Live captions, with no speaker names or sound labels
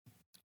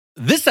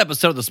This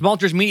episode of the Small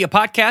Church Media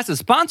Podcast is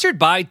sponsored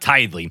by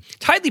Tithely.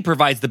 Tithely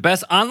provides the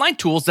best online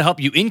tools to help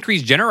you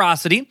increase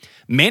generosity,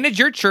 manage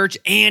your church,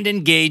 and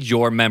engage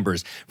your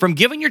members. From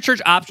giving your church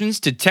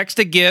options to text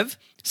to give,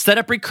 set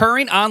up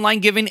recurring online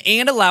giving,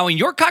 and allowing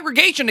your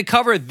congregation to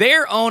cover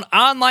their own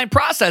online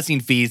processing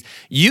fees,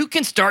 you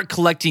can start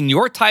collecting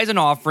your tithes and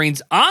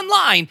offerings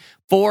online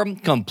for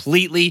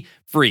completely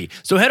free.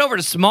 So head over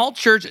to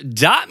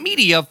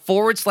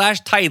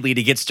smallchurch.media/Tithely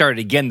to get started.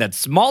 Again,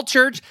 that's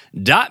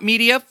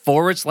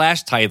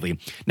smallchurch.media/Tithely.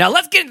 Now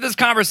let's get into this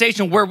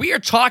conversation where we are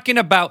talking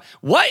about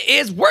what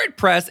is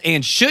WordPress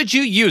and should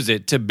you use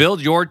it to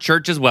build your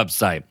church's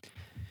website.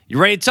 You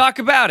ready to talk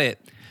about it?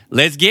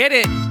 Let's get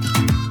it.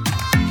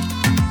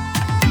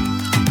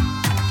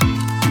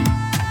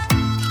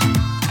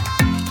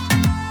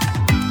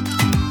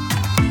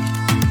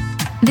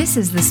 This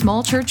is the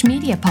Small Church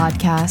Media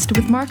Podcast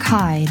with Mark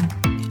Hyde.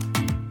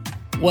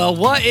 Well,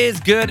 what is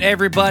good,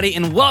 everybody,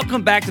 and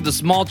welcome back to the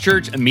Small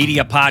Church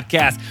Media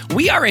Podcast.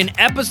 We are in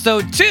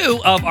episode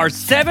 2 of our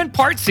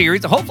 7-part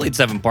series. Hopefully it's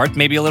 7 parts,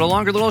 maybe a little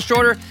longer, a little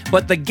shorter,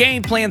 but the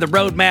game plan, the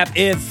roadmap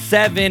is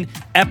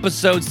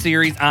 7-episode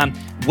series on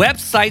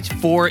websites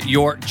for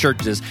your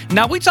churches.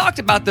 Now, we talked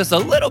about this a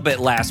little bit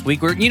last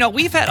week where,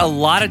 we've had a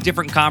lot of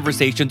different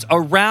conversations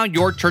around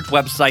your church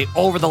website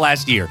over the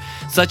last year,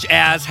 such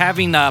as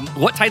having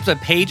what types of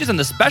pages and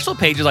the special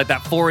pages like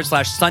that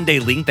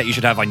 /Sunday link that you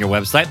should have on your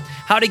website,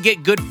 how to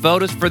get good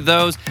photos for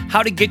those,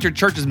 how to get your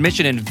church's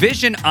mission and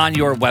vision on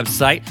your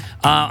website.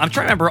 I'm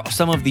trying to remember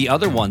some of the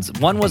other ones.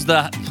 One was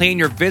the plan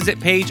your visit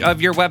page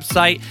of your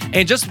website,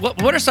 and just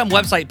what are some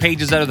website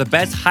pages that are the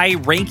best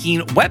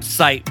high-ranking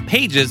website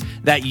pages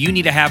that you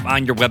need to have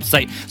on your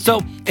website.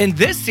 So in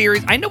this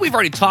series, I know we've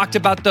already talked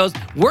about those.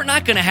 We're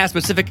not going to have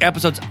specific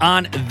episodes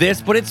on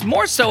this, but it's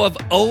more so of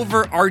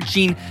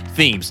overarching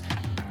themes.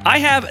 I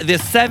have the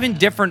 7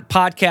 different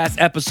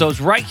podcast episodes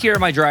right here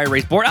on my dry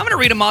erase board. I'm going to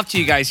read them off to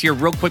you guys here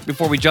real quick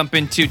before we jump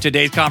into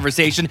today's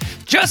conversation,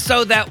 just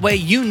so that way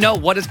you know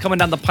what is coming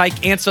down the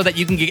pike and so that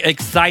you can get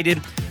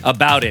excited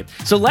about it.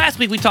 So last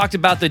week we talked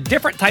about the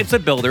different types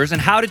of builders and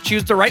how to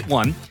choose the right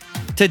one.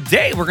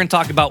 Today, we're going to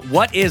talk about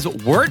what is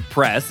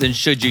WordPress and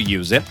should you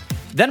use it.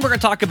 Then we're going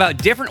to talk about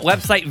different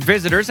website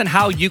visitors and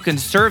how you can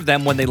serve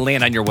them when they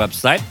land on your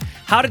website,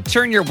 how to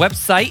turn your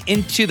website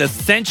into the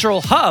central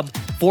hub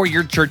for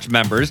your church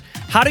members,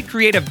 how to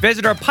create a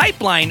visitor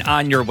pipeline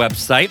on your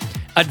website,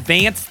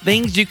 advanced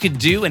things you could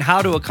do and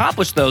how to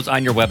accomplish those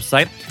on your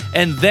website,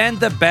 and then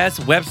the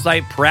best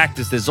website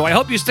practices. So I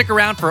hope you stick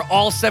around for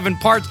all 7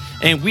 parts,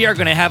 and we are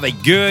going to have a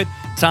good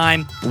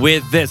time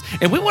with this.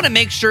 And we want to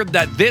make sure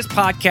that this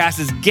podcast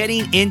is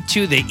getting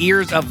into the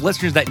ears of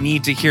listeners that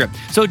need to hear it.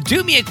 So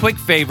do me a quick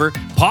favor,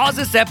 pause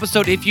this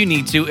episode if you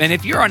need to. And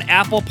if you're on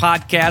Apple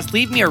Podcasts,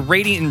 leave me a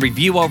rating and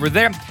review over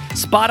there.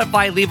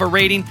 Spotify, leave a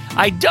rating.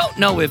 I don't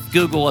know if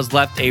Google has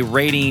left a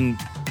rating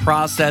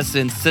process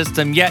and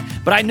system yet,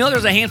 but I know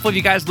there's a handful of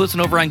you guys listen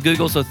over on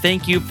Google, so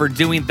thank you for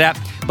doing that.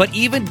 But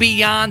even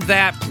beyond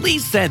that,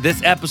 please send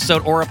this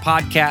episode or a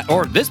podcast,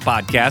 or this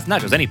podcast,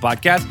 not just any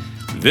podcast,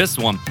 this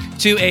one,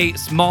 to a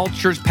small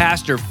church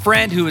pastor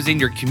friend who is in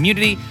your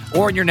community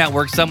or in your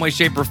network some way,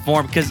 shape, or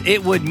form, because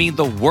it would mean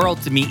the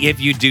world to me if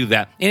you do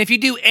that. And if you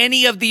do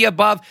any of the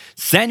above,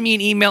 send me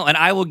an email and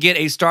I will get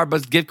a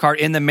Starbucks gift card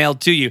in the mail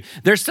to you.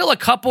 There's still a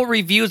couple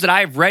reviews that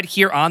I've read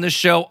here on the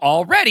show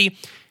already,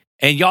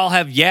 and y'all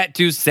have yet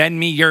to send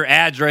me your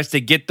address to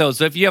get those.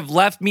 So if you have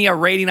left me a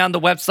rating on the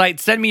website,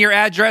 send me your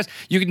address.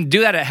 You can do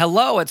that at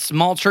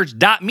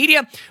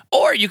hello@smallchurch.media,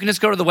 or you can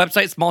just go to the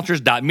website,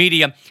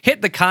 smallchurch.media,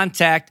 hit the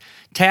contact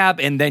tab,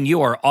 and then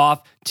you are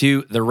off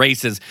to the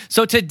races.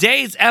 So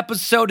today's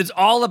episode is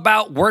all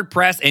about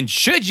WordPress and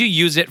should you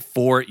use it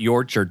for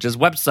your church's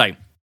website.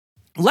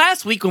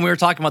 Last week, when we were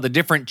talking about the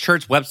different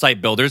church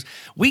website builders,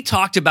 we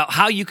talked about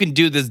how you can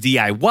do this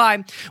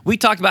DIY. We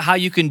talked about how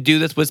you can do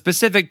this with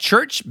specific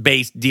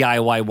church-based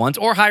DIY ones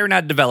or hiring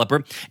out a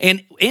developer.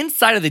 And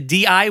inside of the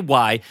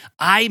DIY,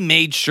 I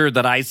made sure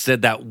that I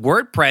said that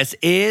WordPress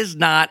is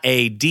not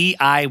a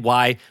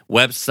DIY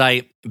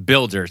website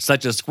builder,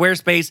 such as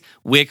Squarespace,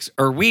 Wix,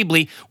 or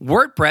Weebly.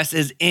 WordPress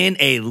is in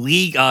a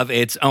league of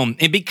its own.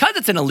 And because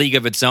it's in a league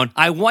of its own,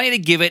 I wanted to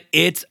give it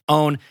its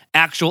own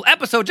actual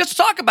episode just to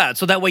talk about it,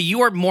 so that way you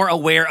are more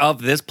aware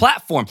of this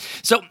platform.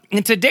 So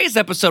in today's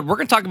episode, we're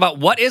going to talk about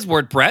what is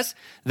WordPress.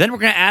 Then we're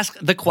going to ask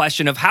the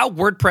question of how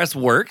WordPress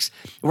works.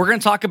 We're going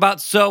to talk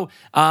about, how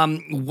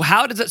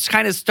does it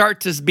kind of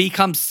start to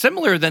become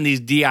similar than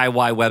these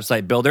DIY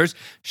website builders,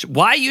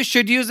 why you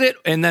should use it,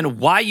 and then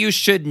why you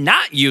should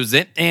not use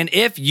it, and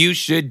if you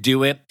should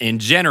do it in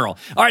general.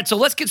 All right, so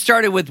let's get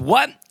started with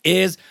what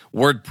is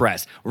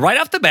WordPress. Right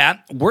off the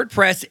bat,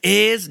 WordPress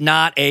is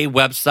not a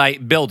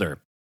website builder.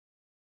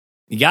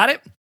 You got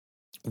it?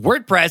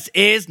 WordPress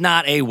is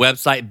not a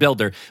website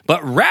builder,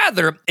 but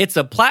rather it's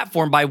a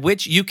platform by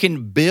which you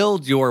can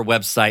build your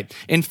website.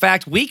 In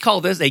fact, we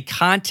call this a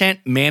content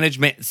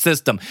management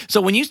system.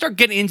 So when you start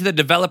getting into the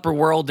developer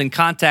world and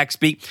contact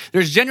speak,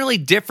 there's generally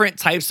different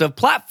types of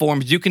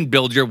platforms you can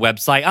build your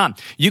website on.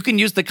 You can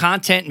use the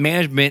content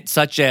management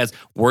such as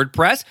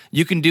WordPress.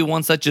 You can do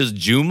ones such as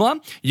Joomla.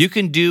 You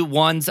can do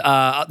ones,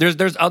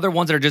 there's other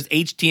ones that are just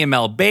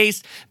HTML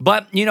based.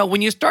 But,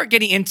 when you start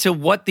getting into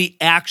what the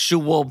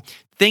actual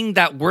thing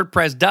that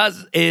WordPress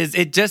does is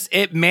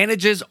it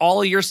manages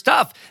all of your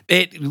stuff.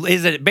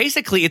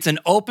 It's an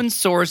open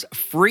source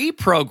free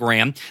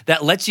program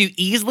that lets you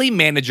easily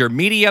manage your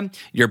media,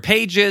 your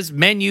pages,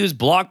 menus,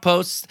 blog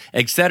posts,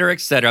 etc.,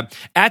 etc.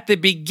 At the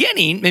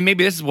beginning, and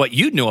maybe this is what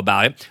you knew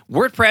about it,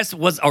 WordPress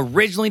was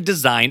originally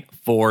designed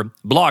for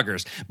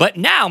bloggers. But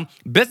now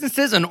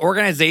businesses and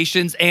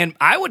organizations, and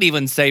I would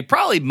even say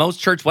probably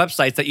most church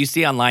websites that you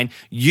see online,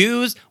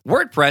 use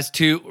WordPress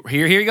to,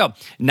 here you go,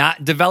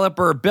 not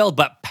developer or build,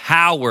 but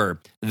power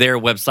their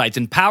websites.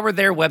 And power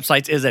their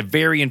websites is a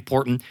very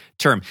important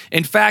term.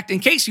 In fact, in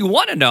case you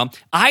want to know,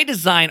 I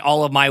design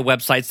all of my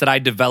websites that I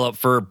develop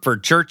for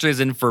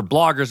churches and for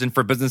bloggers and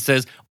for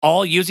businesses,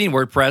 all using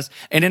WordPress.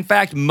 And in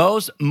fact,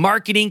 most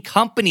marketing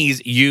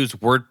companies use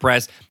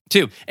WordPress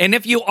too. And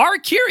if you are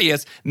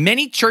curious,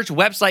 many church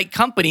website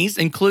companies,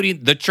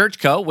 including the Church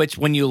Co., which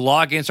when you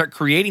log in and start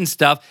creating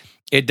stuff,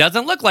 it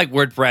doesn't look like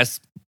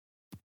WordPress.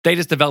 They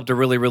just developed a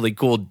really, really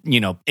cool,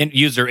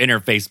 user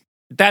interface.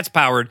 That's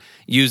powered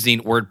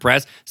using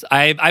WordPress.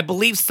 I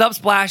believe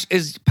Subsplash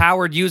is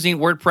powered using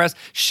WordPress.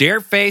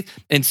 ShareFaith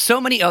and so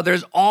many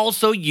others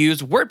also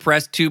use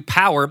WordPress to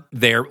power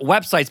their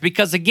websites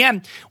because,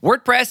 again,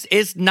 WordPress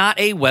is not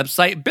a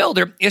website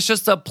builder. It's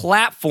just a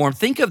platform.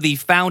 Think of the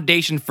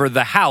foundation for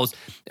the house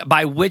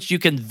by which you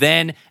can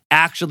then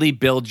actually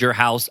build your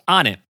house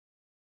on it.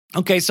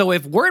 Okay, so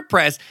if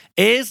WordPress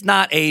is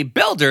not a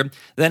builder,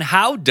 then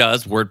how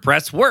does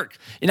WordPress work?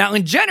 Now,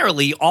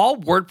 generally, all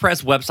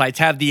WordPress websites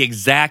have the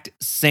exact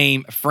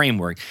same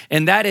framework,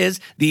 and that is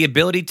the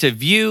ability to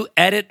view,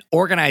 edit,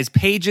 organize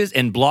pages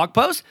and blog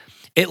posts.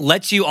 It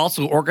lets you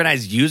also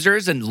organize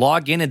users and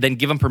log in and then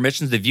give them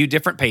permissions to view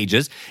different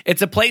pages.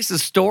 It's a place to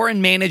store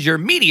and manage your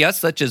media,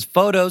 such as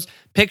photos,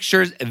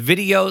 pictures,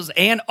 videos,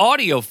 and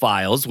audio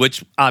files,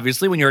 which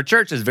obviously when you're a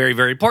church is very,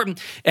 very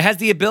important. It has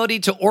the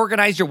ability to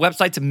organize your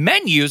website's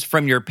menus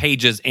from your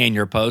pages and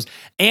your posts,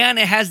 and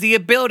it has the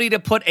ability to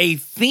put a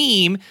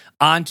theme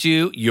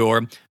onto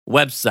your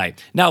website.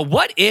 Now,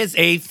 what is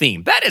a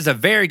theme? That is a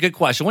very good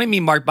question. What do you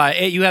mean, Mark, by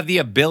it? You have the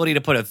ability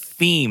to put a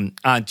theme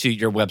onto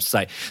your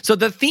website. So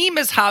the theme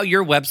is how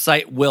your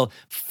website will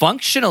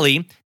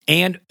functionally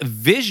and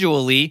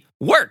visually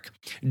work.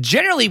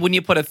 Generally, when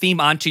you put a theme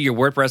onto your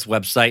WordPress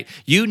website,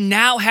 you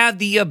now have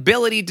the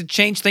ability to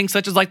change things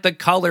such as like the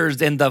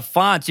colors and the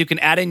fonts. You can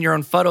add in your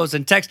own photos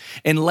and text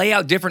and lay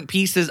out different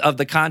pieces of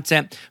the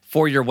content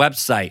for your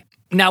website.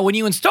 Now, when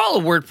you install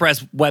a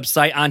WordPress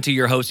website onto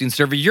your hosting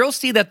server, you'll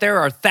see that there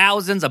are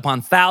thousands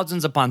upon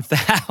thousands upon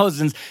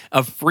thousands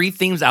of free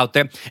themes out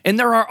there, and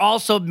there are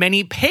also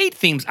many paid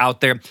themes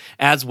out there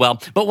as well.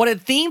 But what a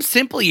theme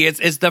simply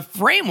is the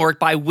framework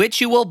by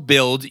which you will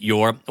build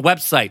your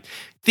website.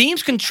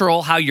 Themes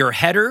control how your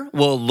header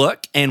will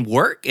look and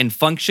work and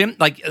function,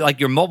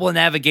 like your mobile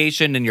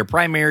navigation and your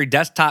primary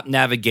desktop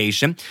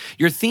navigation.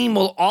 Your theme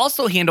will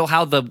also handle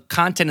how the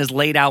content is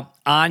laid out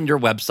on your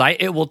website.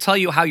 It will tell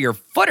you how your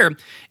footer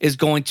is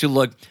going to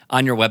look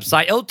on your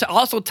website. It'll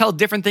also tell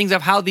different things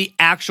of how the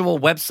actual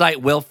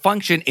website will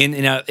function in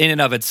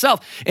and of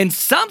itself. And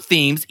some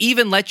themes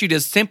even let you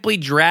just simply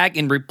drag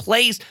and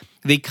replace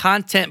the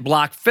content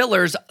block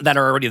fillers that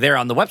are already there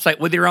on the website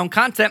with your own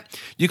content.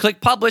 You click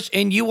publish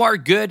and you are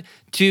good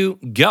to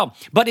go.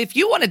 But if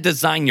you want to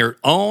design your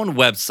own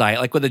website,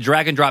 like with a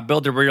drag and drop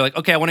builder where you're like,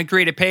 okay, I want to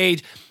create a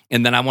page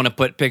and then I want to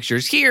put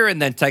pictures here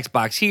and then text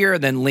box here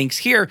and then links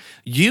here,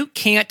 you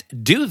can't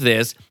do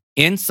this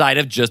inside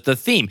of just a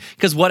theme.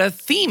 Because what a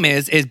theme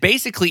is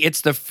basically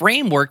it's the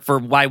framework for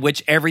by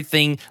which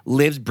everything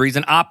lives, breathes,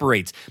 and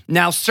operates.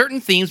 Now, certain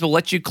themes will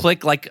let you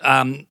click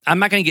I'm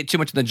not going to get too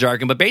much in the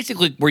jargon, but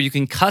basically where you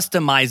can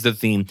customize the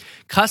theme,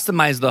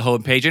 customize the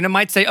homepage, and it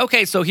might say,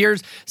 okay, so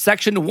here's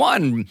section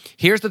 1.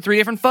 Here's the 3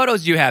 different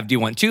photos you have. Do you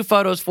want 2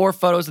 photos, 4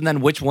 photos, and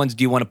then which ones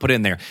do you want to put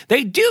in there?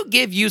 They do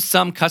give you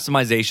some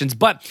customizations,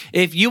 but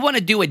if you want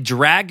to do a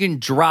drag and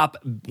drop,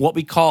 what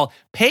we call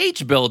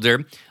page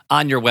builder,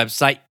 on your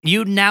website,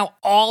 you now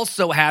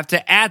also have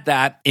to add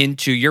that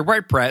into your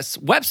WordPress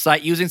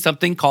website using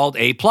something called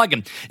a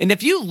plugin. And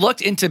if you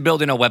looked into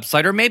building a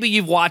website, or maybe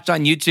you've watched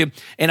on YouTube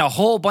and a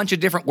whole bunch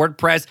of different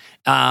WordPress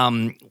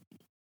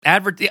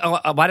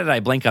why did I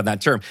blank on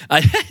that term?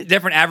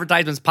 Different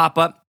advertisements pop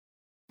up.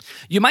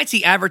 You might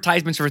see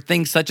advertisements for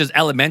things such as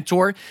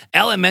Elementor.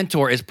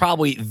 Elementor is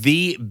probably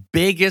the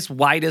biggest,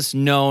 widest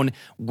known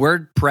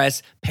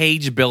WordPress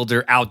page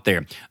builder out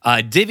there.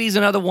 Divi's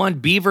another one.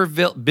 Beaver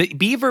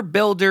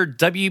Builder,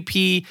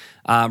 WP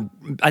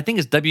I think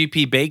it's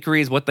WP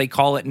Bakery is what they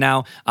call it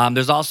now.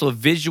 There's also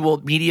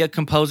Visual Media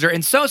Composer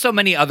and so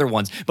many other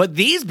ones. But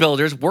these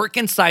builders work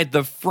inside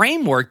the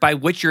framework by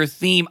which your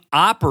theme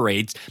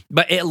operates,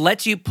 but it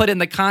lets you put in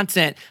the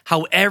content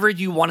however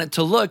you want it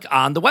to look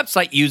on the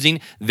website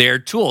using their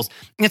tools.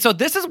 And so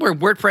this is where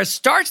WordPress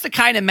starts to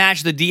kind of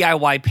match the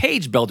DIY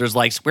page builders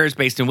like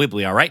Squarespace and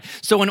Weebly, all right?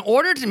 So in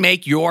order to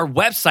make your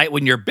website,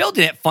 when you're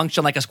building it,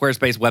 function like a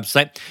Squarespace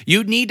website,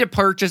 you need to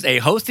purchase a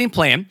hosting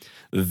plan,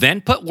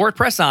 then put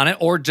WordPress on it,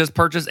 or just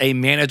purchase a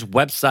managed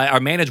website or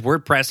managed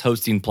WordPress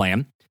hosting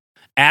plan.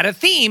 Add a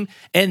theme,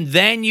 and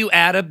then you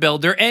add a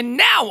builder, and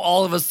now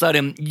all of a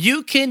sudden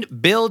you can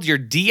build your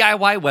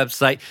DIY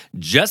website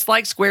just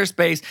like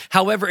Squarespace.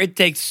 However, it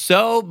takes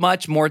so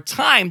much more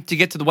time to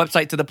get to the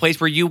website, to the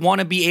place where you want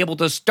to be able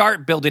to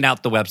start building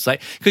out the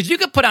website, because you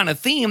could put on a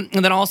theme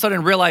and then all of a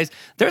sudden realize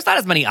there's not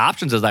as many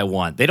options as I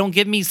want. They don't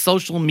give me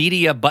social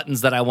media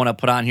buttons that I want to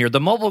put on here. The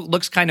mobile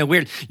looks kind of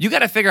weird. You got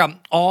to figure out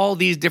all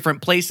these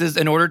different places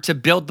in order to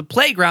build the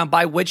playground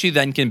by which you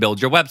then can build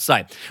your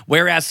website.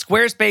 Whereas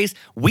Squarespace,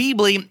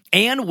 Weebly,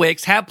 and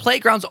Wix have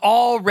playgrounds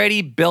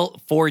already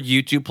built for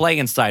you to play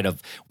inside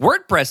of.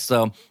 WordPress,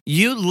 though,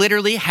 you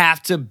literally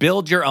have to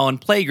build your own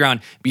playground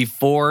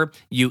before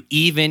you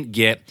even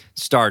get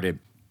started.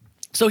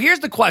 So here's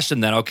the question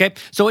then, okay?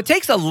 So it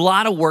takes a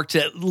lot of work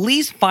to at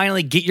least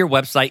finally get your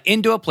website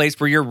into a place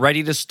where you're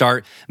ready to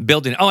start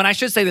building. Oh, and I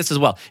should say this as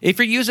well. If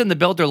you're using the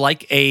builder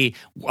like with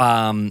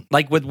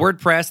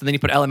WordPress, and then you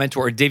put Elementor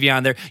or Divi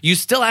on there, you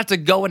still have to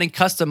go in and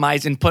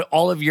customize and put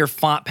all of your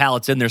font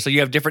palettes in there. So you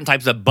have different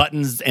types of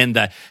buttons and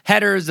the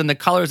headers and the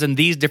colors and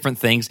these different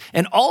things.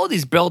 And all of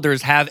these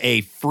builders have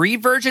a free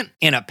version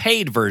and a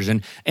paid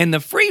version. And the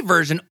free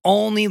version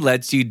only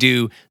lets you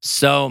do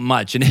so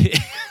much. And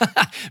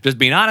just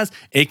being honest,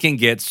 it can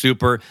get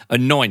super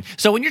annoying.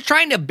 So when you're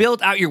trying to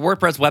build out your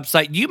WordPress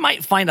website, you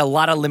might find a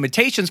lot of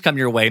limitations come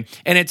your way,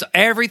 and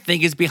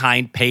everything is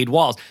behind paid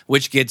walls,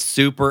 which gets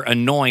super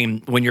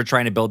annoying when you're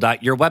trying to build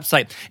out your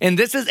website. And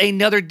this is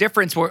another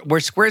difference where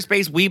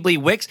Squarespace, Weebly,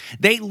 Wix,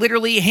 they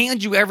literally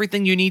hand you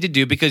everything you need to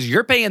do because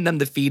you're paying them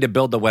the fee to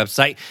build the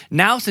website.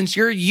 Now, since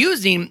you're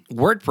using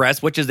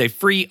WordPress, which is a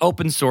free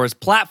open source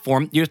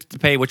platform, you have to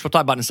pay, which we'll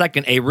talk about in a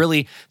second, a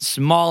really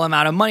small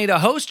amount of money to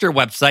host your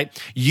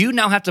website. You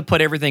now have to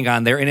put everything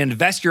on there and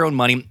invest your own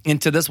money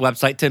into this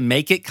website to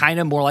make it kind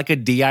of more like a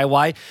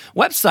DIY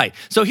website.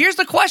 So here's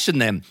the question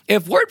then.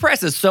 If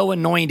WordPress is so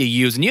annoying to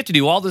use and you have to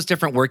do all this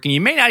different work and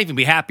you may not even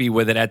be happy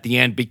with it at the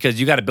end because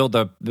you got to build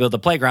the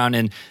playground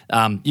and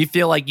you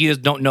feel like you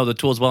just don't know the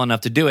tools well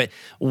enough to do it,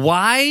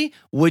 why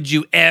would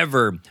you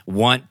ever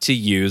want to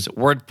use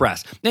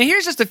WordPress? Now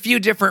here's just a few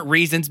different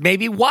reasons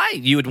maybe why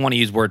you would want to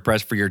use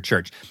WordPress for your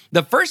church.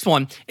 The first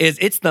one is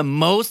it's the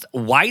most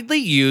widely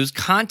used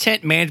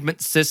content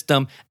management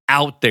system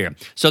out there.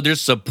 So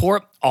there's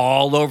support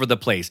all over the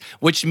place,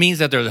 which means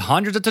that there's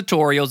hundreds of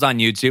tutorials on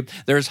YouTube.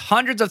 There's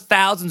hundreds of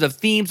thousands of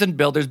themes and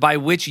builders by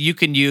which you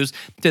can use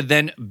to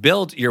then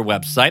build your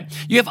website.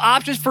 You have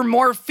options for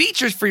more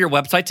features for your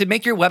website to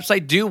make your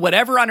website do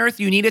whatever on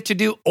earth you need it to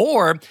do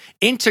or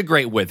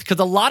integrate with. Because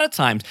a lot of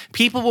times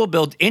people will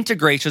build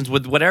integrations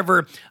with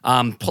whatever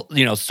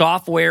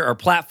software or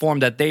platform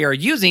that they are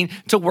using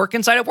to work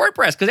inside of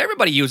WordPress, because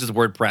everybody uses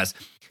WordPress.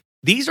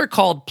 These are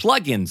called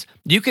plugins.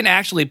 You can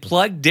actually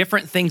plug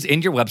different things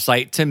into your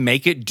website to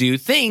make it do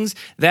things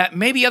that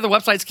maybe other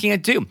websites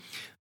can't do.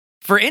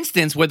 For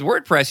instance, with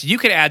WordPress, you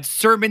could add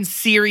sermon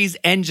series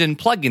engine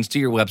plugins to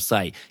your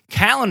website,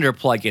 calendar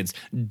plugins,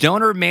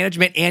 donor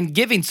management, and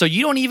giving. So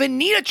you don't even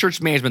need a church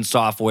management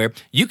software.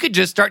 You could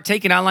just start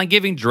taking online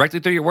giving directly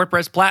through your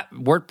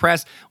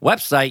WordPress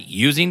website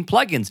using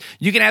plugins.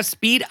 You can have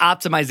speed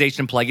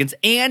optimization plugins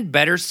and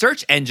better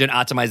search engine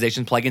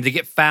optimization plugins to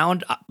get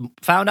found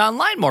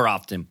online more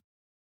often.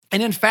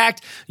 And in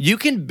fact, you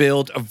can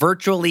build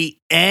virtually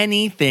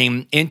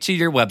anything into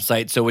your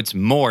website so it's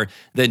more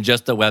than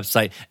just a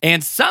website.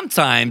 And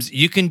sometimes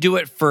you can do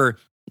it for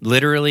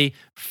literally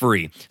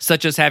free,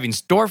 such as having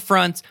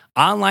storefronts,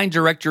 online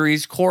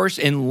directories, course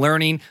and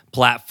learning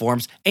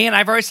platforms. And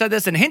I've already said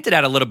this and hinted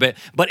at a little bit,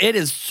 but it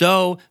is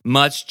so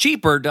much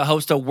cheaper to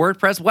host a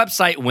WordPress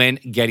website when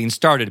getting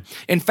started.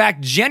 In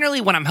fact,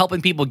 generally when I'm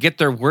helping people get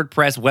their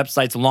WordPress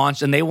websites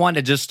launched and they want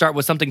to just start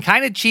with something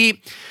kind of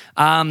cheap,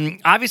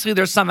 obviously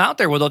there's some out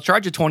there where they'll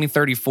charge you $20,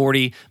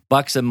 $30,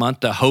 $40 a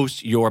month to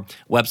host your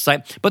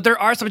website. But there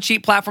are some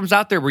cheap platforms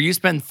out there where you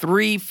spend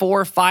 $3,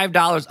 $4,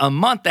 $5 a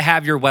month to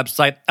have your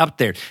website up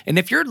there. And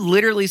if you're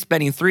literally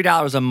spending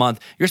 $3 a month,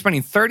 you're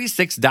spending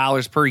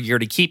 $36 per year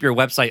to keep your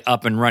website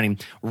up and running,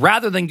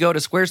 rather than go to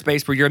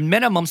Squarespace where you're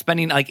minimum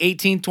spending like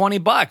 $18,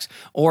 $20,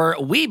 or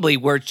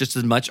Weebly where it's just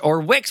as much,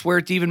 or Wix where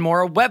it's even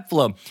more, or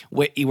Webflow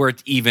where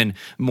it's even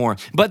more.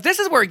 But this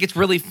is where it gets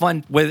really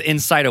fun with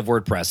inside of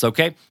WordPress,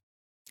 okay?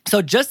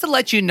 So just to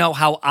let you know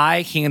how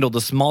I handle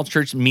the Small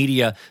Church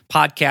Media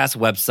podcast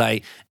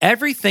website,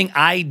 everything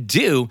I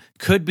do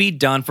could be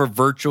done for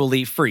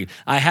virtually free.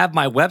 I have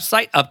my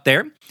website up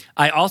there.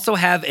 I also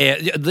have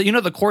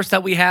the course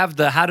that we have,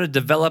 the how to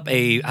develop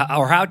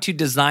how to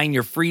design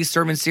your free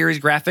sermon series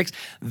graphics.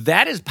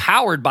 That is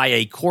powered by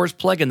a course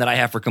plugin that I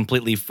have for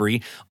completely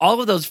free.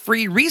 All of those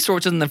free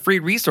resources in the free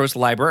resource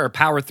library are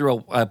powered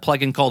through a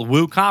plugin called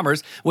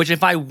WooCommerce, which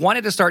if I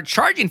wanted to start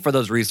charging for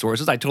those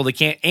resources, I totally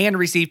can't, and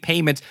receive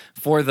payments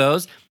for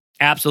those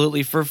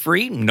absolutely for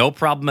free, no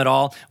problem at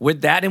all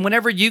with that. And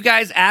whenever you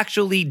guys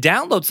actually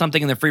download something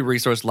in the free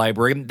resource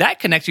library, that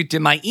connects you to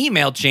my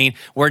email chain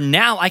where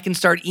now I can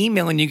start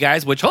emailing you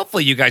guys, which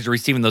hopefully you guys are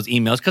receiving those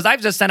emails because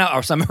I've just sent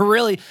out some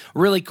really,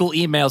 really cool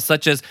emails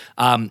such as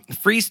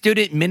free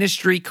student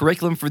ministry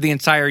curriculum for the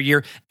entire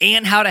year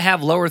and how to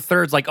have lower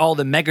thirds like all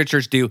the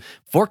megachurch do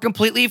for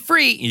completely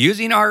free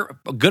using our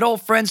good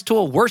old friends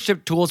tool,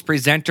 Worship Tools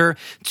Presenter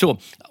tool.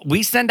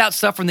 We send out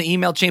stuff from the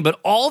email chain, but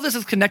all this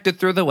is connected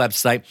through the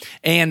website.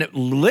 And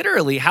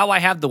literally how I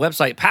have the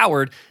website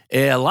powered,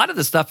 a lot of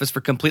the stuff is for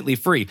completely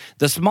free.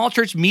 The Small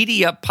Church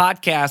Media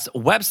Podcast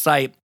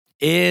website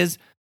is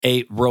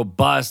a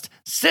robust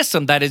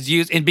system that is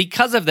used. And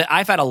because of that,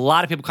 I've had a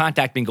lot of people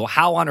contact me and go,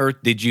 how on earth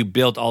did you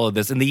build all of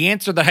this? And the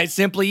answer that I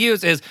simply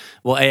use is,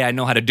 well, A, I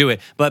know how to do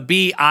it, but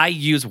B, I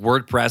use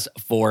WordPress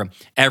for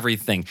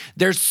everything.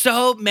 There's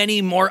so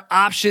many more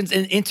options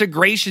and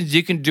integrations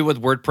you can do with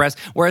WordPress.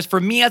 Whereas for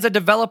me as a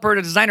developer and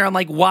a designer, I'm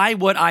like, why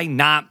would I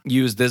not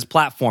use this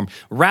platform?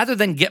 Rather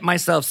than get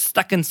myself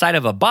stuck inside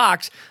of a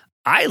box,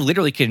 I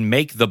literally can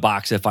make the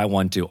box if I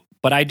want to.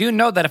 But I do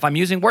know that if I'm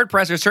using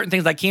WordPress, there's certain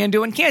things I can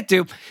do and can't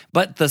do,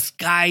 but the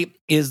sky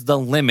is the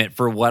limit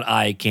for what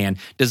I can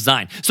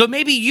design. So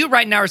maybe you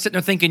right now are sitting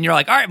there thinking, you're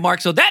like, all right,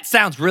 Mark, so that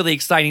sounds really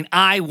exciting.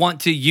 I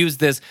want to use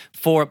this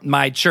for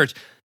my church.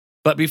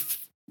 But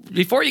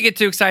before you get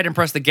too excited and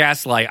press the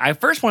gas light, I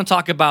first want to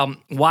talk about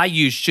why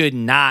you should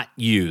not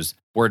use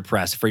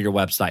WordPress for your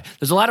website.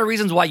 There's a lot of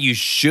reasons why you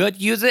should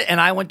use it,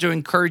 and I want to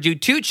encourage you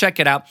to check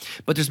it out,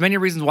 but there's many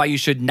reasons why you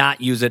should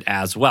not use it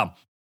as well.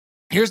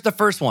 Here's the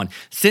first one.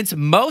 Since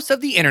most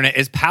of the internet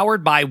is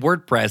powered by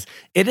WordPress,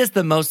 it is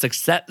the most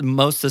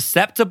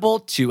susceptible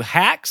to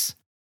hacks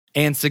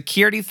and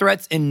security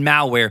threats and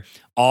malware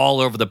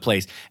all over the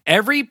place.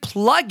 Every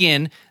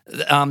plugin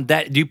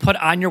that you put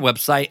on your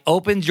website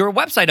opens your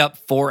website up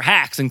for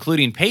hacks,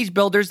 including page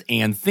builders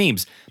and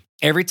themes.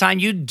 Every time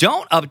you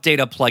don't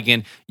update a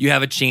plugin, you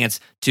have a chance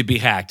to be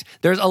hacked.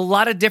 There's a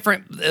lot of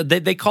different,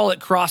 they call it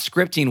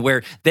cross-scripting,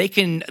 where they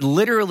can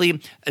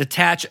literally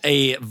attach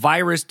a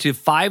virus to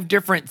 5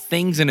 different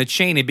things in a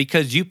chain. And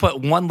because you put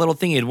one little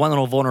thing in, one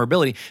little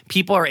vulnerability,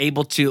 people are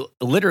able to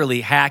literally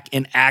hack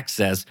and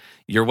access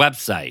your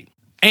website.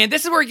 And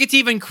this is where it gets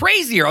even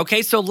crazier,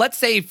 okay? So let's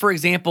say, for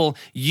example,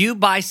 you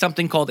buy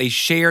something called a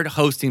shared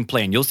hosting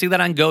plan. You'll see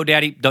that on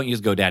GoDaddy. Don't use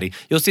GoDaddy.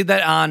 You'll see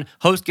that on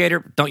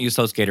HostGator. Don't use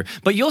HostGator.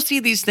 But you'll see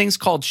these things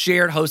called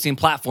shared hosting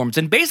platforms.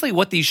 And basically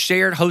what these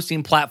shared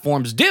hosting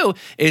platforms do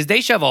is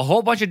they shove a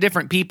whole bunch of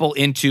different people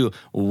into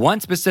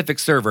one specific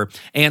server.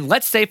 And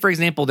let's say, for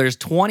example, there's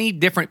 20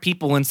 different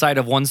people inside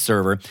of one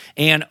server,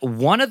 and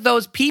one of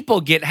those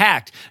people get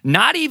hacked.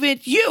 Not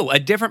even you. A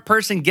different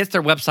person gets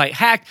their website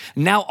hacked.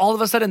 Now, all of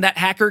a sudden, that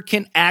hacker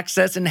can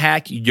access and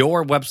hack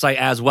your website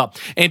as well.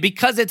 And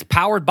because it's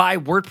powered by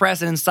WordPress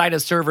and inside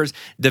of servers,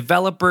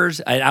 developers,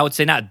 I would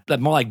say not,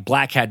 more like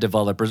black hat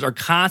developers, are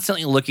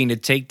constantly looking to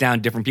take down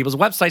different people's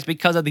websites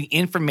because of the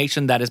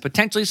information that is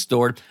potentially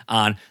stored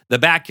on the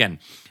back end.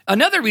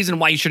 Another reason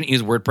why you shouldn't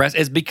use WordPress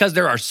is because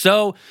there are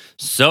so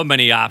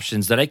many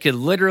options that it could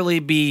literally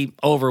be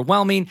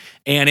overwhelming,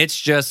 and it's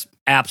just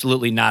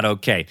absolutely not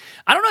okay.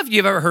 I don't know if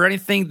you've ever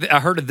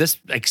heard of this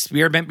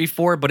experiment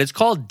before, but it's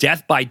called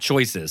death by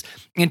choices.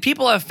 And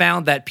people have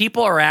found that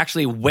people are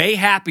actually way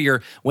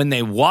happier when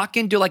they walk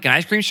into like an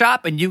ice cream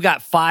shop and you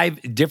got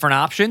 5 different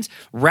options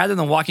rather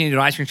than walking into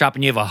an ice cream shop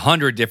and you have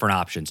 100 different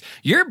options.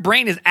 Your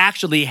brain is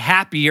actually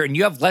happier and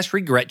you have less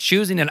regret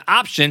choosing an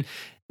option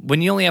when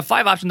you only have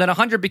 5 options than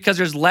 100 because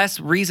there's less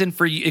reason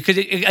for you. Because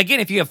again,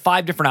 if you have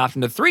 5 different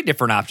options to 3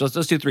 different options,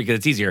 let's do 3 because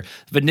it's easier.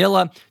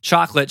 Vanilla,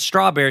 chocolate,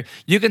 strawberry.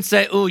 You can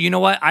say, oh, you know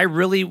what? I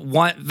really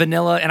want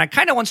vanilla and I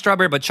kind of want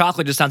strawberry, but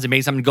chocolate just sounds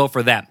amazing. I'm going to go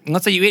for that. And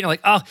let's say you eat and you're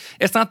like, oh,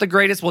 it's not the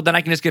greatest. Well, then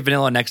I can just get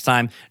vanilla next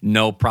time.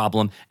 No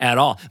problem at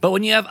all. But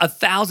when you have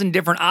 1,000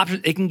 different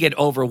options, it can get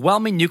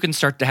overwhelming. You can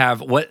start to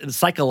have what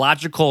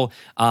psychological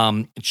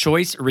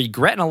choice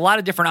regret and a lot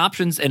of different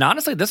options. And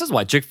honestly, this is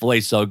why Chick-fil-A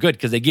is so good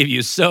because they give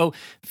you so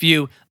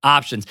few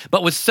options.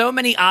 But with so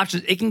many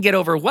options, it can get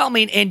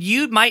overwhelming and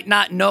you might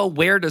not know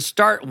where to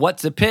start, what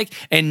to pick.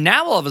 And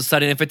now all of a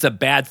sudden, if it's a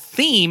bad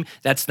theme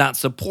that's not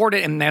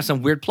supported and there's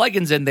some weird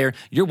plugins in there,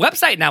 your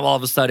website now all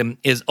of a sudden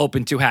is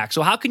open to hack.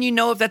 So how can you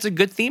know if that's a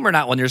good theme or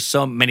not when there's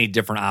so many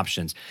different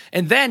options?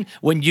 And then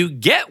when you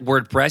get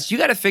WordPress, you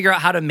got to figure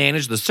out how to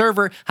manage the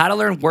server, how to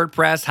learn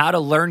WordPress, how to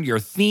learn your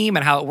theme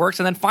and how it works.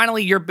 And then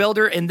finally your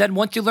builder. And then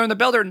once you learn the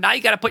builder, now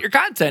you got to put your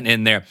content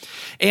in there.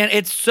 And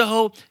it's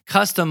so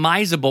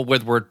customizable unusable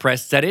with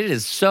WordPress that it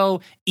is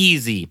so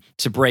easy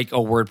to break a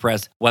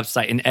WordPress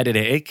website and edit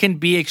it. It can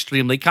be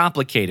extremely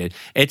complicated.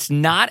 It's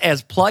not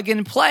as plug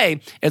and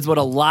play as what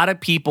a lot of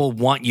people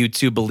want you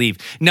to believe.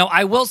 Now,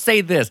 I will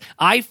say this.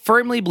 I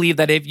firmly believe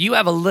that if you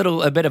have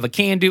a bit of a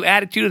can-do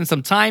attitude and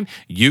some time,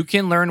 you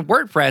can learn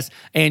WordPress.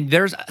 And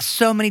there's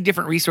so many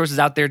different resources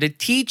out there to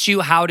teach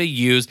you how to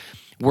use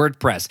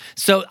WordPress.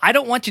 So I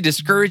don't want to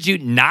discourage you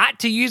not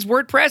to use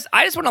WordPress.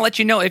 I just want to let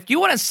you know, if you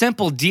want a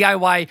simple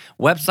DIY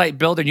website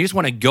builder and you just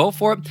want to go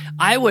for it,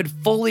 I would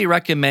fully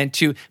recommend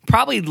to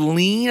probably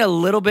lean a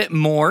little bit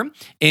more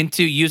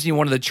into using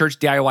one of the church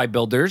DIY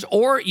builders,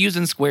 or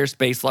using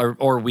Squarespace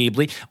or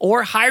Weebly,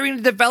 or hiring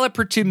a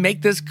developer to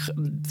make this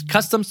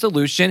custom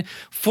solution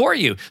for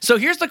you. So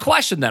here's the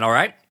question then, all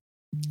right?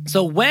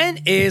 So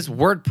when is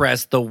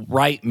WordPress the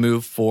right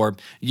move for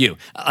you?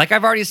 Like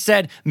I've already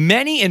said,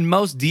 many and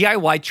most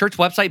DIY church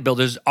website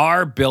builders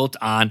are built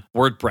on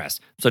WordPress.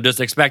 So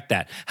just expect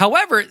that.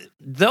 However,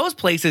 those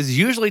places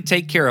usually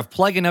take care of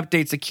plugin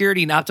update,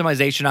 security, and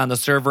optimization on the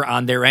server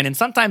on their end. And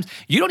sometimes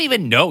you don't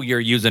even know you're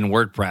using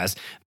WordPress.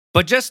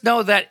 But just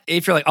know that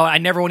if you're like, oh, I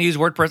never want to use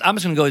WordPress, I'm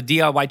just going to go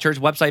to DIY church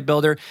website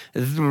builder,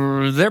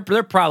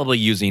 they're probably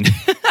using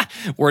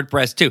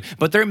WordPress too.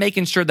 But they're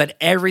making sure that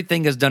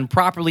everything is done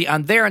properly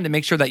on their end to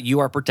make sure that you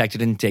are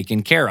protected and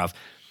taken care of.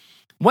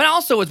 When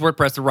also is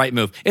WordPress the right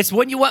move? It's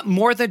when you want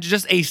more than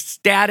just a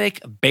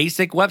static,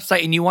 basic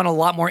website and you want a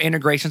lot more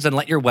integrations and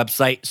let your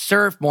website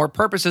serve more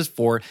purposes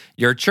for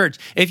your church.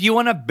 If you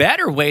want a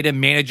better way to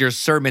manage your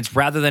sermons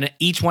rather than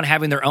each one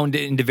having their own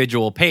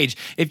individual page,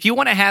 if you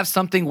want to have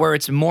something where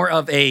it's more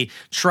of a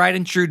tried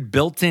and true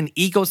built-in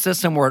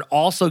ecosystem where it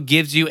also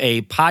gives you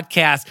a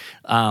podcast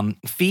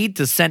feed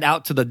to send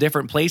out to the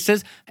different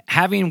places,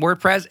 having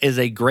WordPress is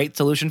a great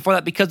solution for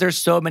that because there's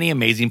so many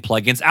amazing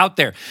plugins out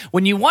there.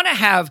 When you want to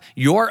have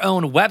your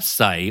own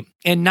website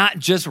and not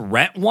just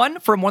rent one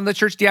from one of the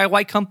church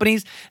DIY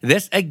companies,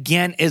 this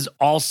again is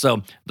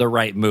also the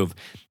right move.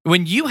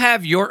 When you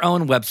have your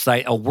own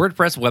website, a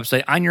WordPress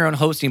website on your own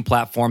hosting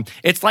platform,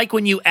 it's like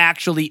when you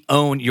actually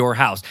own your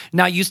house.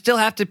 Now, you still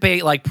have to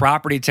pay like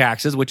property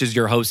taxes, which is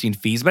your hosting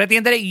fees, but at the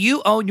end of the day,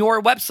 you own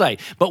your website.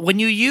 But when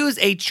you use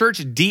a church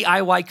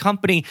DIY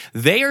company,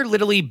 they are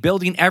literally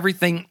building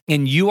everything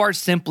and you are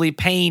simply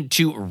paying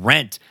to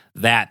rent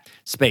that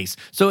space.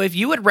 So if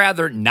you would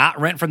rather not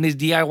rent from these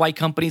DIY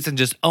companies and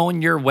just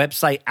own your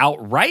website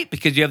outright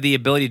because you have the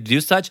ability to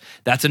do such,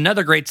 that's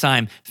another great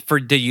time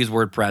to use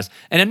WordPress.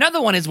 And another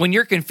one is when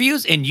you're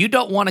confused and you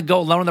don't want to go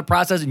alone in the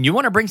process and you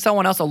want to bring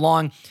someone else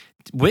along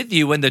with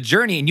you in the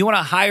journey and you want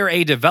to hire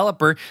a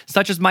developer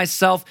such as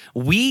myself,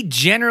 we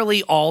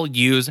generally all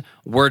use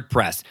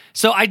WordPress.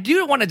 So I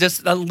do want to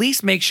just at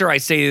least make sure I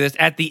say this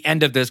at the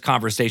end of this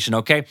conversation,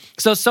 okay?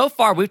 So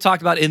far we've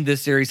talked about in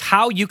this series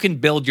how you can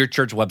build your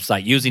church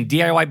website using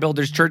DIY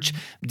builders, church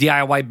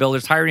DIY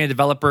builders, hiring a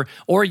developer,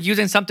 or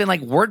using something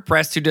like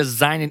WordPress to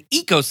design an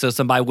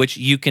ecosystem by which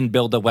you can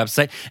build a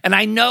website. And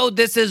I know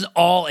this is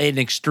all an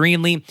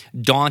extremely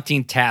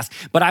daunting task,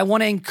 but I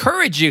want to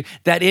encourage you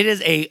that it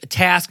is a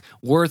task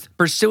worth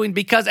pursuing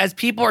because as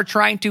people are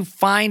trying to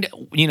find,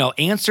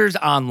 answers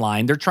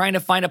online, they're trying to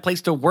find a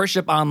place to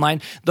worship online,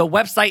 the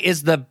website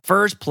is the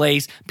first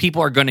place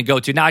people are going to go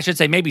to. Now, I should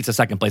say maybe it's the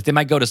second place. They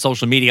might go to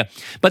social media,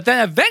 but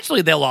then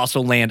eventually they'll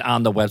also land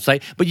on the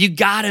website. But you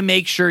got to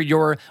make sure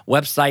your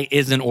website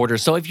is in order.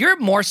 So if you're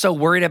more so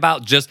worried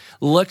about just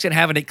looks and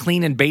having it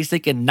clean and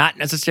basic and not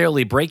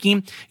necessarily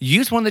breaking,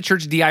 use one of the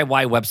church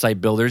DIY website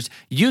builders.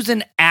 Use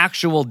an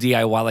actual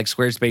DIY like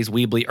Squarespace,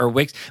 Weebly, or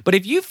Wix. But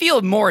if you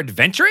feel more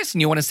adventurous and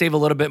you want to save a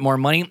little bit more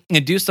money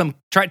and do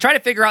try to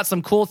figure out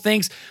some cool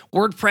things,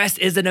 WordPress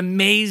is an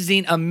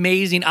amazing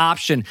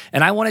option.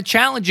 And I want to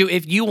challenge you,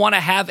 if you want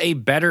to have a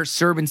better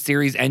sermon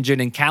series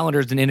engine and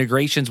calendars and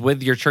integrations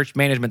with your church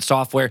management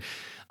software,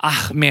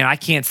 man, I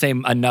can't say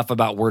enough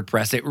about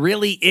WordPress. It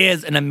really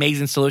is an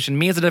amazing solution.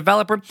 Me as a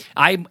developer,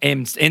 I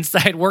am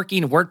inside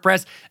working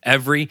WordPress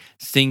every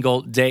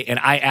single day, and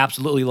I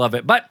absolutely love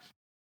it. But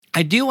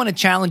I do want to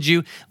challenge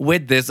you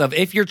with this of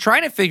if you're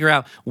trying to figure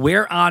out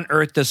where on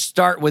earth to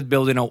start with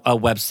building a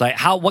website,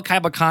 what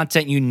type of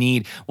content you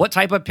need, what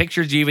type of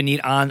pictures you even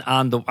need on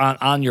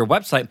your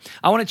website,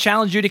 I want to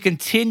challenge you to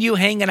continue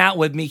hanging out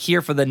with me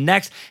here for the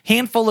next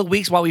handful of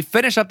weeks while we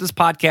finish up this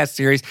podcast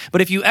series.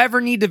 But if you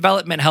ever need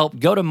development help,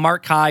 go to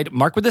Mark Hyde,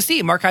 Mark with a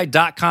C,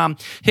 markhyde.com,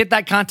 hit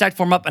that contact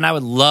form up, and I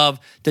would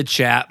love to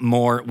chat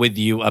more with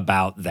you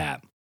about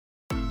that.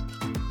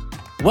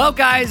 Well,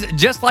 guys,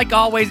 just like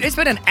always, it's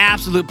been an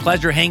absolute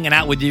pleasure hanging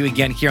out with you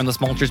again here on the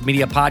Small Church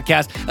Media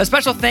Podcast. A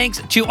special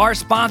thanks to our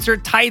sponsor,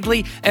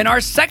 Tidely, and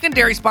our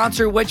secondary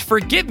sponsor, which,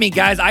 forgive me,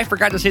 guys, I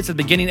forgot to say this at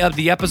the beginning of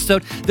the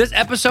episode. This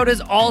episode is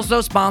also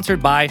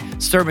sponsored by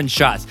Sermon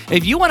Shots.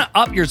 If you want to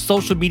up your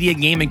social media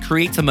game and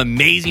create some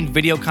amazing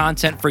video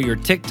content for your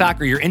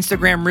TikTok or your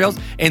Instagram Reels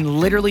and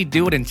literally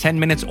do it in 10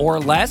 minutes or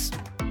less,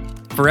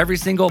 for every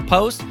single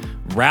post,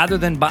 rather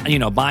than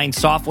buying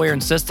software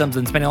and systems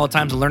and spending all the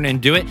time to learn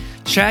and do it,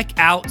 check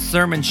out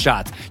Sermon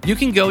Shots. You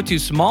can go to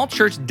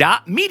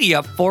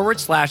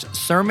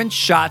smallchurch.media/sermon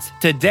shots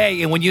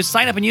today. And when you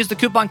sign up and use the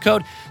coupon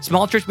code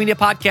Small Church Media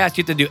Podcast,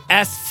 you have to do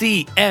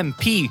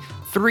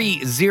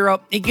SCMP30.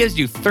 It gives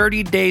you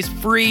 30 days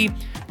free,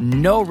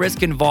 no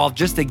risk involved,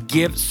 just to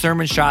give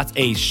Sermon Shots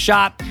a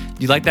shot.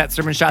 You like that?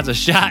 Sermon Shots a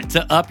shot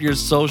to up your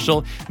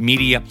social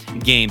media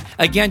game.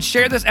 Again,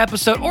 share this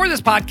episode or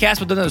this podcast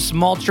with another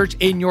small church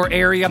in your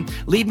area.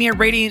 Leave me a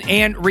rating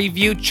and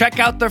review. Check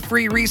out the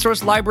free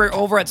resource library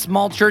over at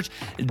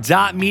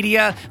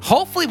smallchurch.media.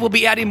 Hopefully, we'll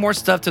be adding more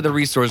stuff to the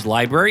resource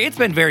library. It's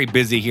been very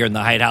busy here in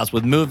the Hyatt House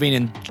with moving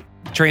and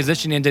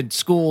transitioning into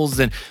schools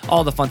and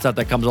all the fun stuff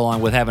that comes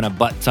along with having a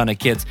butt ton of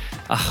kids.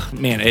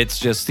 Man, it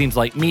just seems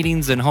like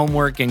meetings and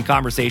homework and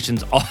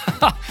conversations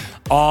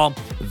all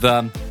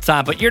the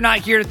time. But you're not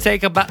here to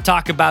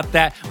talk about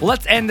that. Well,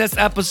 let's end this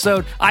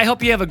episode. I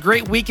hope you have a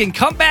great week and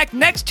come back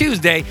next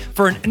Tuesday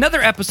for another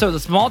episode of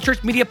the Small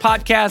Church Media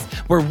Podcast,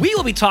 where we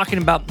will be talking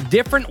about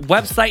different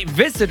website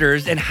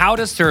visitors and how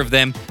to serve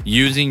them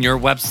using your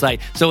website.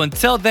 So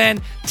until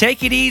then,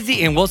 take it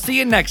easy, and we'll see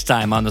you next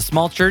time on the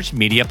Small Church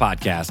Media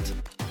Podcast.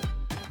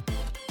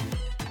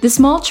 The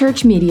Small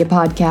Church Media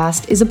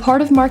Podcast is a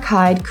part of Mark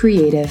Hyde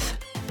Creative.